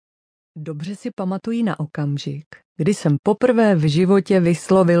Dobře si pamatuji na okamžik, kdy jsem poprvé v životě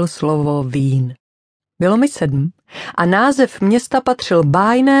vyslovil slovo Vín. Bylo mi 7 a název města patřil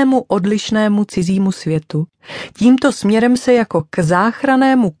bájnému, odlišnému cizímu světu. Tímto směrem se jako k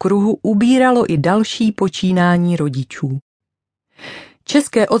záchrannému kruhu ubíralo i další počínání rodičů.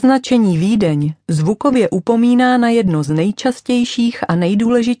 České označení Vídeň zvukově upomíná na jedno z nejčastějších a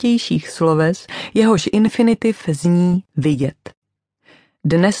nejdůležitějších sloves, jehož infinitiv zní vidět.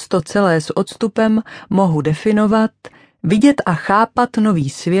 Dnes to celé s odstupem mohu definovat: vidět a chápat nový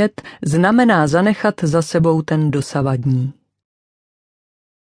svět znamená zanechat za sebou ten dosavadní.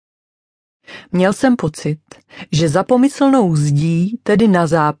 Měl jsem pocit, že za pomyslnou zdí, tedy na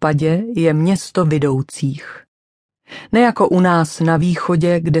západě, je město vidoucích. Ne jako u nás na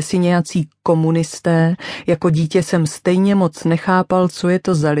východě, kde si nějací komunisté, jako dítě jsem stejně moc nechápal, co je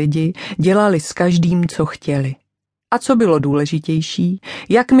to za lidi, dělali s každým, co chtěli. A co bylo důležitější,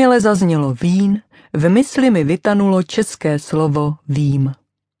 jakmile zaznělo Vín, v mysli mi vytanulo české slovo vím.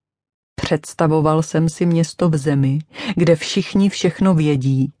 Představoval jsem si město v zemi, kde všichni všechno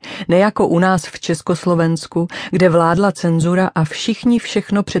vědí, ne jako u nás v Československu, kde vládla cenzura a všichni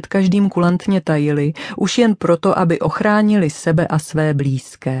všechno před každým kulantně tajili, už jen proto, aby ochránili sebe a své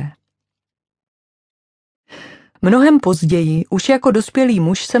blízké. Mnohem později, už jako dospělý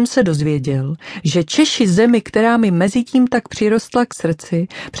muž, jsem se dozvěděl, že Češi zemi, která mi mezitím tak přirostla k srdci,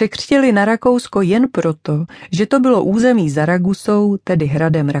 překřtili na Rakousko jen proto, že to bylo území za Ragusou, tedy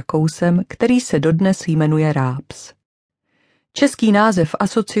hradem Rakousem, který se dodnes jmenuje Rábs. Český název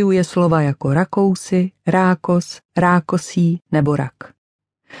asociuje slova jako Rakousy, Rákos, Rákosí nebo Rak.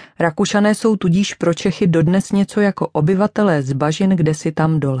 Rakušané jsou tudíž pro Čechy dodnes něco jako obyvatelé z bažin kdesi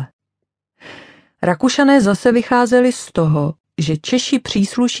tam dole. Rakušané zase vycházeli z toho, že Češi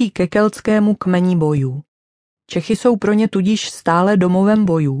přísluší ke keltskému kmeni bojů. Čechy jsou pro ně tudíž stále domovem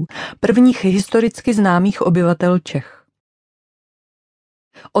bojů, prvních historicky známých obyvatel Čech.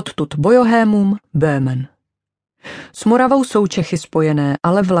 Odtud Bojohémum, Böhmen. S Moravou jsou Čechy spojené,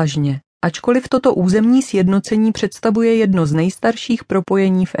 ale vlažně, ačkoliv toto územní sjednocení představuje jedno z nejstarších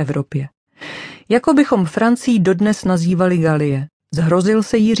propojení v Evropě. Jako bychom Francii dodnes nazývali Galie. Zhrozil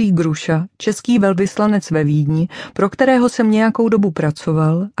se Jiří Gruša, český velvyslanec ve Vídni, pro kterého jsem nějakou dobu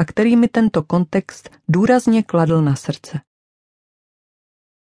pracoval a který mi tento kontext důrazně kladl na srdce.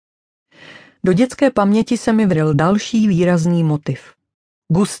 Do dětské paměti se mi vryl další výrazný motiv.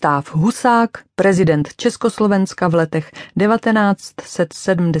 Gustav Husák, prezident Československa v letech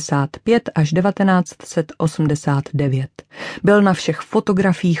 1975 až 1989. Byl na všech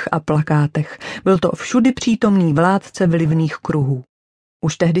fotografiích a plakátech. Byl to všudy přítomný vládce vlivných kruhů.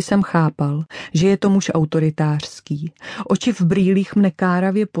 Už tehdy jsem chápal, že je to muž autoritářský. Oči v brýlích mne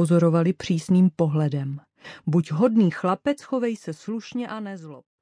káravě pozorovali přísným pohledem. Buď hodný chlapec, chovej se slušně a nezlob.